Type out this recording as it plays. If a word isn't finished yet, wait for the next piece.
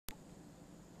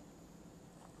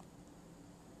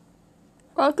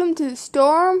Welcome to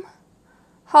Storm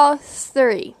House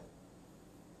 3.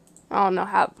 I don't know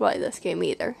how to play this game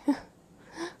either.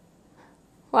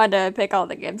 Why did I pick all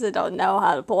the games I don't know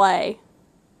how to play?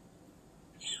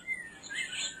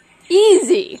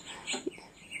 Easy!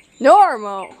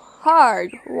 Normal!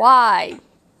 Hard! Wide!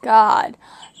 God.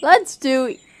 Let's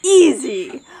do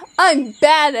easy! I'm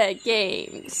bad at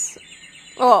games.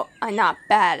 Well, I'm not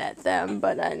bad at them,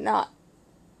 but I'm not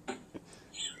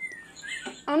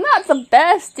the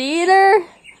best either.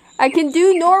 I can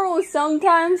do normal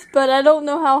sometimes, but I don't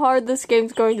know how hard this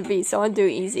game's going to be, so I'll do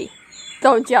easy.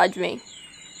 Don't judge me.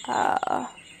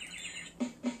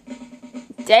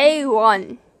 Day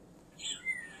 1.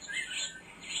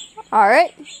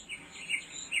 Alright.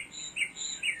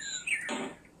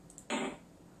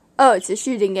 Oh, it's a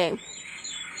shooting game.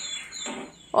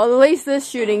 Well, at least this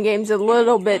shooting game's a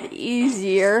little bit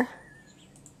easier.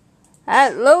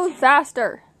 That load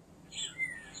faster.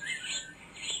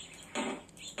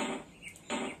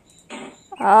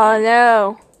 Oh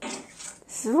no.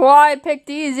 This is why I picked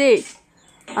easy.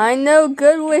 I'm no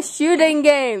good with shooting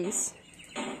games.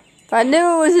 If I knew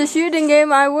it was a shooting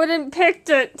game, I wouldn't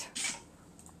picked it.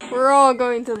 We're all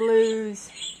going to lose.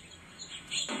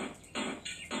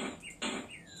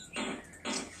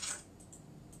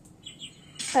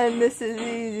 And this is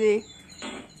easy.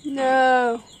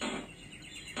 No.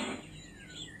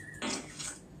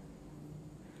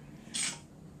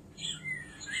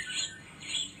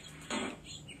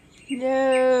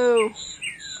 No.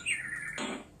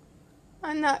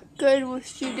 I'm not good with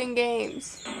shooting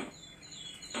games.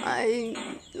 I'm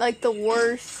like the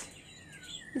worst.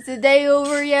 Is the day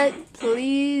over yet?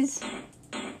 Please?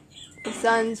 The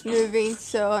sun's moving,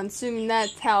 so I'm assuming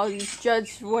that's how you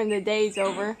judge when the day's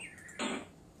over.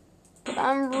 But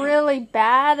I'm really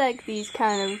bad at these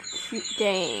kind of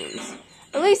games.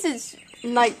 At least it's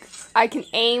like I can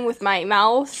aim with my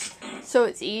mouse, so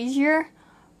it's easier.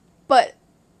 But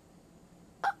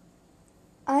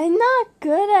I'm not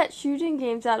good at shooting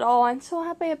games at all. I'm so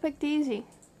happy I picked easy.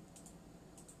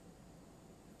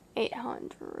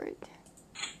 800.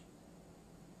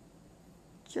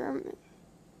 German.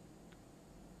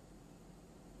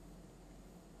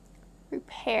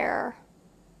 Repair.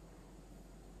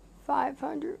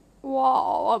 500.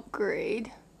 Wall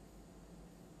upgrade.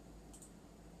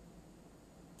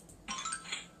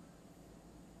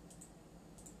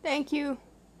 Thank you.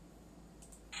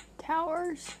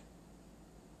 Towers.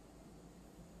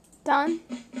 Done.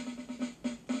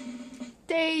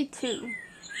 Day 2.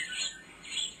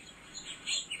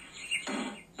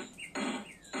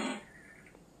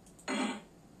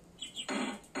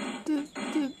 Doop,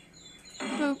 doop,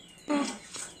 boop, boop.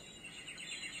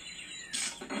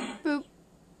 Boop,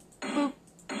 boop.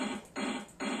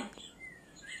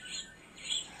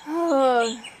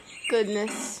 Oh,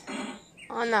 goodness.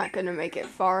 I'm not gonna make it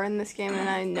far in this game, and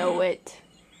I know it.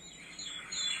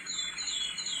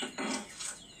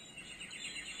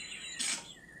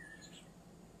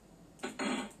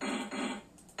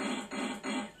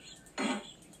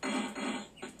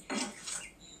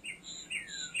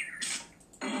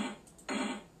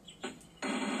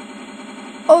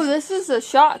 Oh, this is a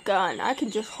shotgun. I can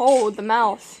just hold the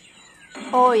mouse.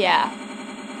 Oh, yeah.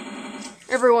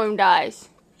 Everyone dies.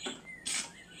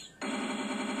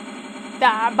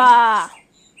 Bah!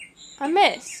 I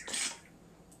missed.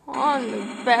 On the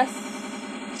best.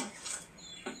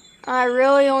 I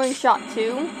really only shot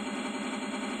 2.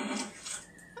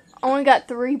 Only got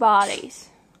 3 bodies.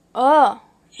 Ugh.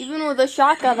 Even with a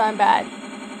shotgun, I'm bad.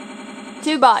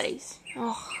 2 bodies.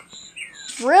 Oh,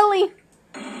 really?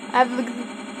 I have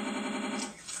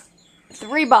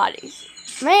 3 bodies.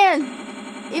 Man,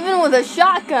 even with a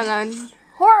shotgun, I'm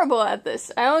horrible at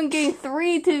this. I only gained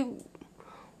 3 to...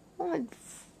 What?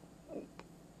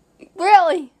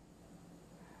 Really?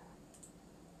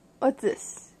 What's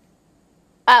this?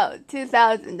 Oh,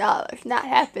 $2,000. Not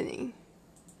happening.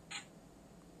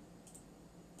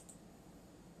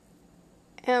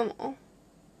 Ammo.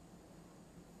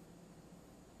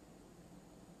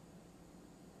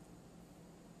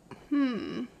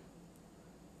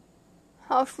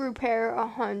 House repair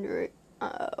 100.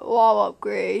 Wall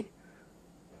upgrade.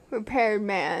 Repaired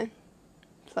man.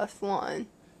 +1.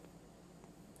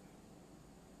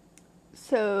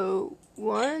 So,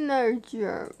 one are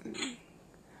German.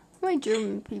 How many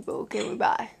German people can we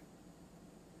buy?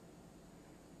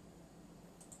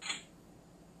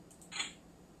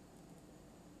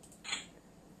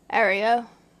 Area.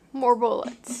 More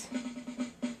bullets.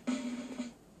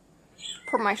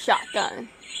 For my shotgun.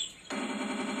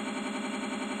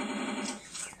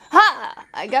 Ha!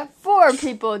 I got 4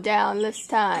 people down this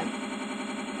time.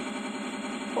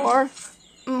 4.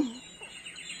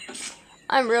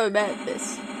 I'm really bad at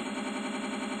this.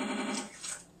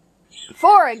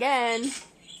 4 again.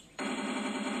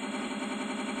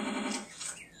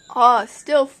 Oh,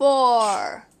 still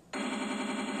 4. I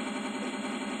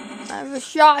have a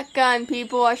shotgun,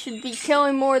 people. I should be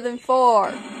killing more than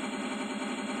 4.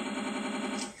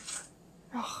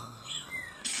 Oh.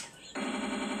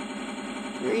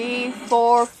 3,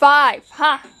 4, 5.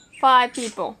 Ha! 5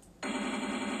 people.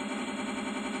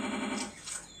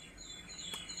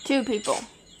 2 people.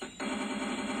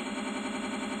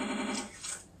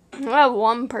 I have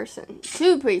 1 person.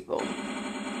 2 people.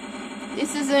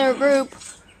 This isn't a group.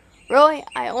 Really?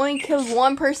 I only killed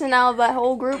 1 person out of that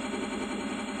whole group?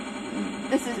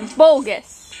 This is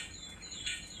bogus.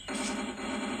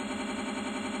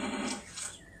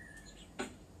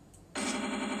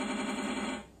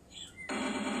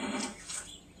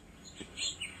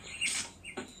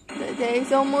 The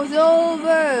day's almost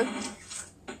over.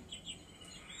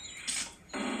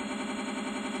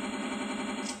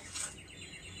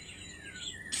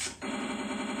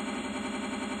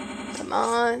 Come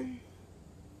on.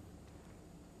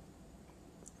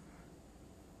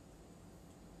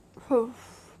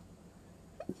 Oof.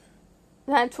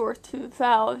 That's worth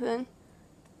 2,000.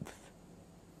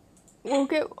 We'll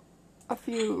get a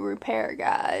few repair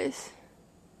guys.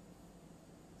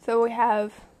 So we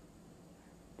have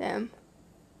them.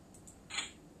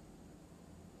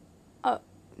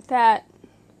 That.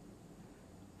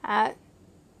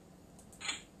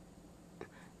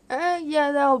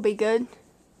 Yeah, that'll be good.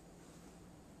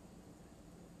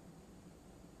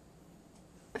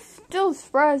 Still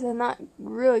surprised I'm not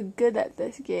really good at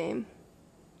this game.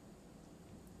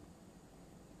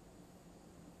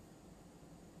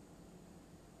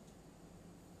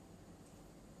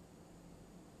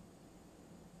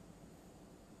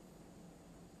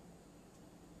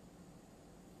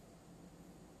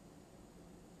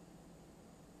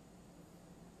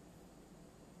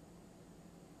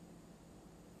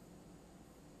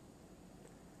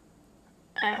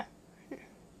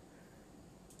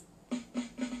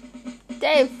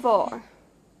 Day 4.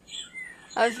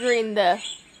 I was reading the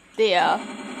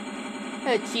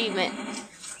achievement,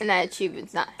 and that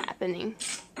achievement's not happening.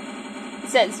 It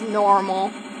says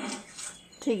normal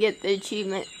to get the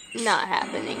achievement, not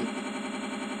happening.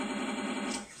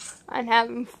 I have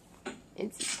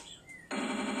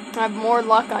more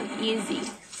luck on easy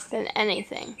than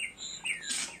anything.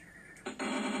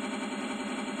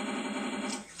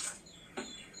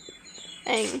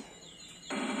 And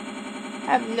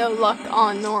I have no luck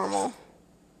on normal.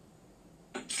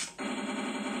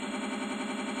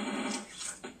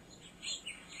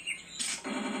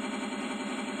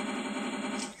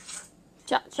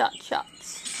 Shots.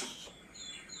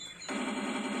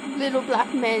 Little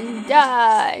black men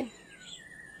die.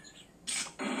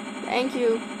 Thank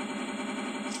you.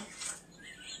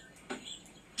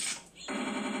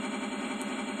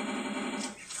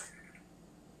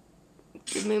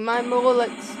 Give me my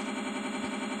bullets.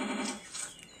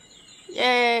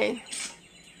 Yay.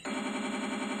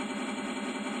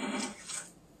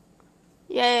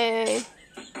 Yay.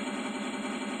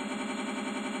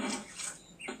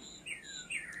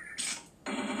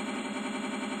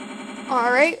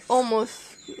 Alright, almost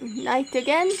night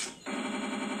again.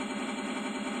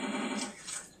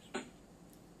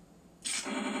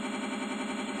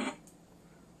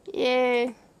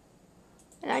 Yay.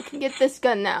 And I can get this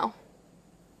gun now.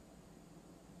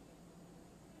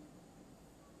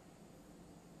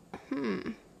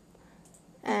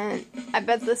 And I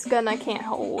bet this gun I can't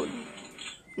hold.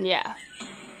 Yeah.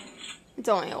 It's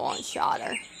only a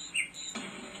one-shotter.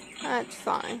 That's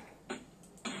fine.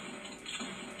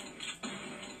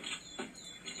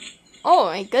 Oh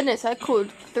my goodness, I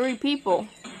killed 3 people.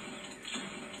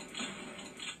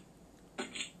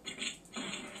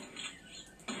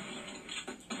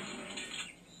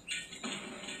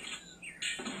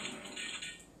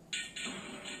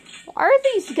 Why are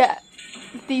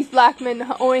these black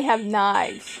men only have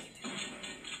knives?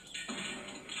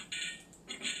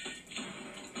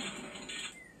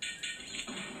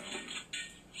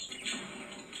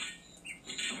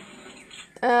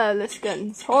 This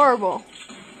gun's horrible.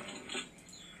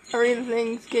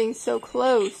 Everything's getting so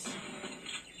close.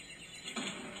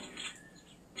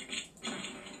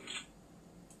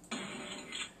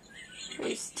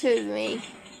 There's 2 of me.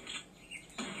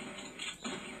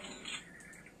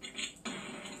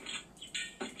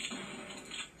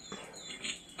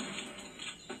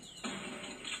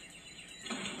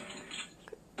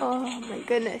 Oh my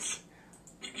goodness.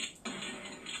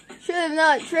 Should have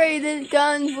not traded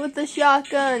guns with the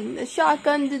shotgun. The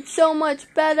shotgun did so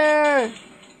much better.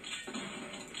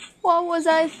 What was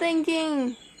I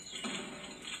thinking?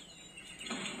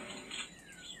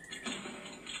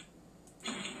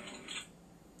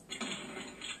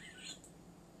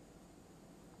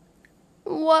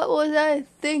 What was I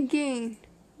thinking?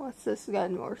 What's this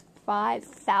gun worth?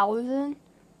 5,000?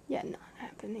 Yeah, not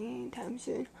happening anytime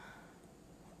soon.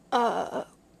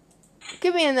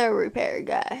 Give me another repair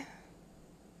guy.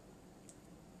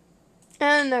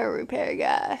 Another repair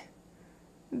guy.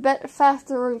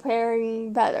 Faster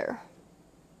repairing, better.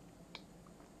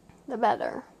 The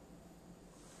better.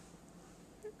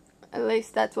 At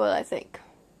least that's what I think.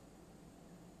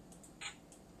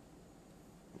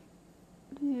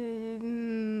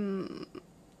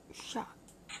 Shot.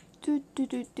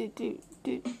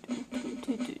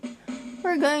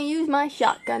 We're gonna use my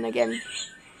shotgun again.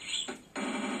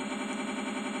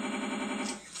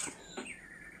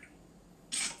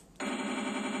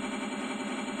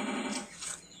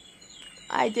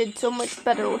 I did so much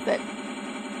better with it.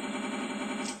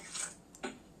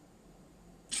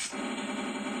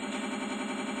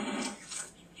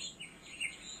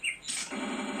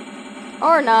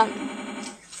 Or not.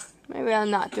 Maybe I'm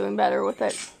not doing better with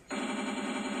it.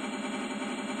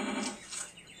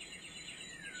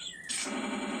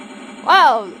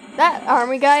 Wow, that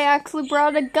army guy actually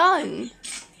brought a gun.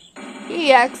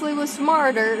 He actually was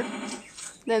smarter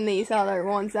than these other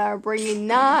ones that are bringing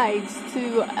knives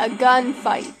to a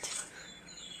gunfight.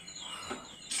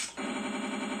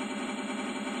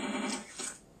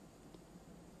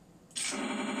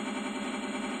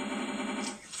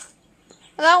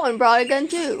 That one brought a gun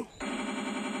too.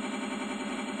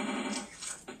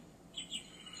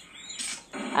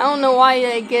 I don't know why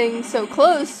they're getting so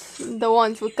close. The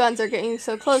ones with guns are getting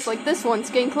so close. Like this one's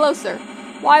getting closer.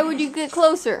 Why would you get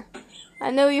closer?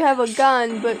 I know you have a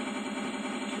gun, but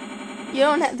you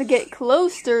don't have to get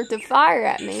closer to fire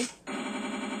at me.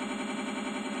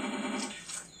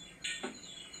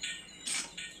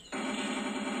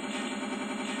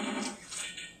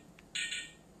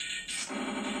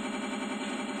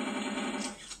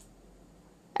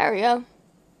 There we go.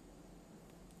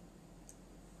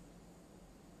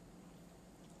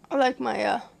 I like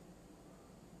my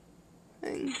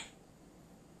thing.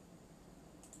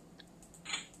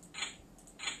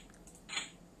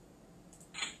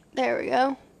 There we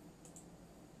go.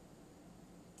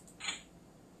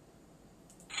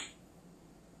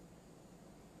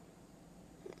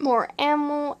 More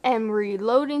ammo and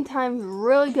reloading time's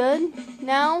really good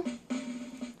now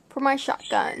for my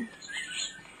shotgun.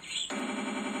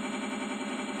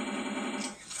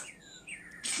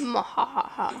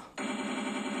 Mahaha.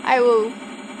 I will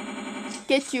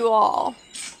get you all.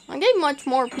 I get much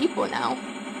more people now.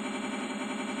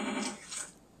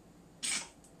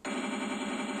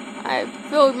 I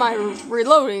filled my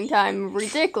reloading time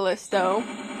ridiculous though.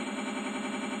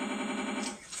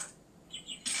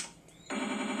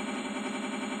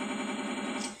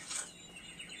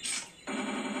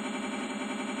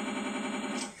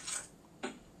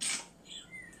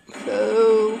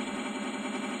 So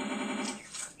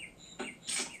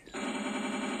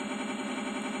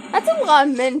that's a lot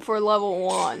of men for level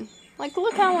 1. Like,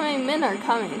 look how many men are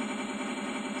coming.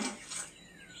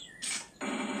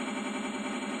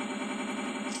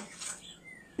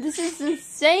 This is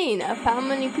insane of how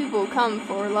many people come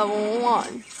for level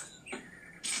 1.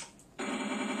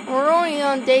 We're only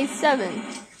on day 7.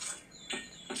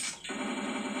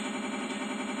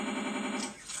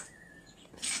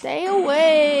 Stay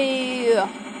away.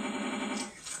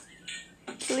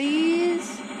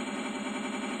 Please.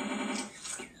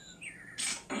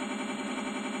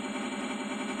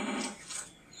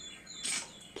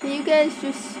 Can you guys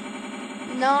just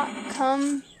not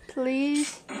come,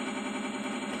 please?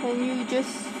 Can you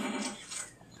just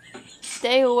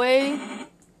stay away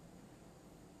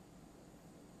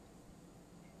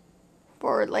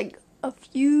for like a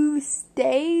few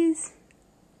days?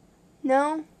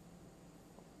 No?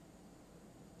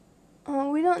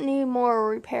 We don't need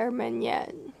more repairmen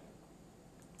yet.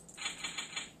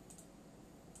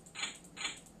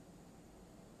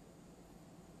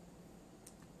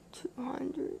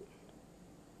 $200.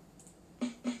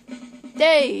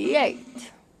 Day 8.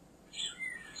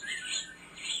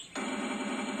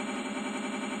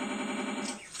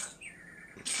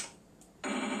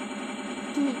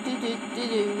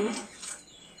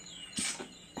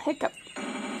 Hiccup.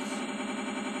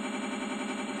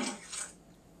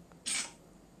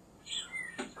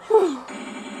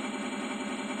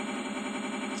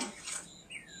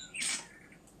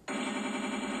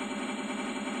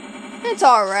 It's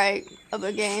alright of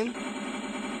a game.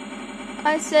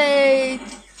 I say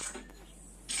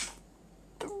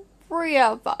 3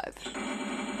 out of 5.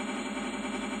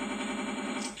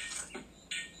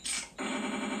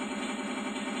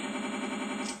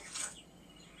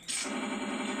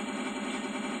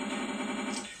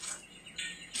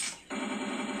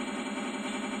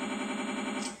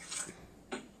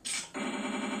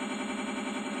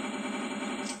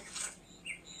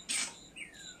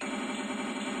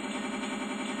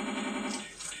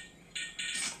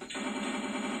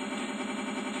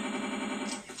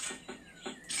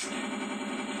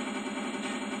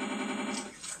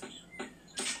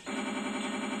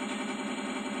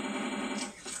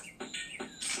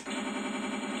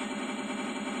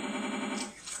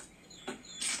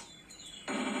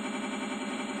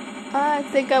 I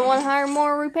think I want to hire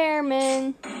more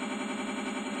repairmen.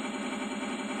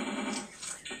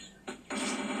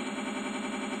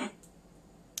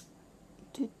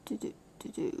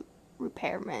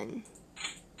 Repairmen.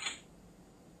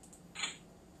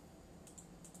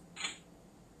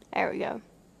 There we go.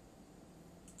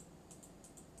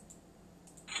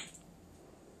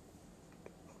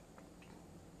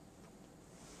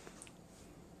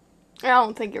 I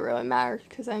don't think it really matters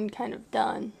because I'm kind of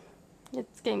done.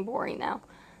 It's getting boring now.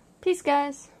 Peace,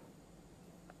 guys.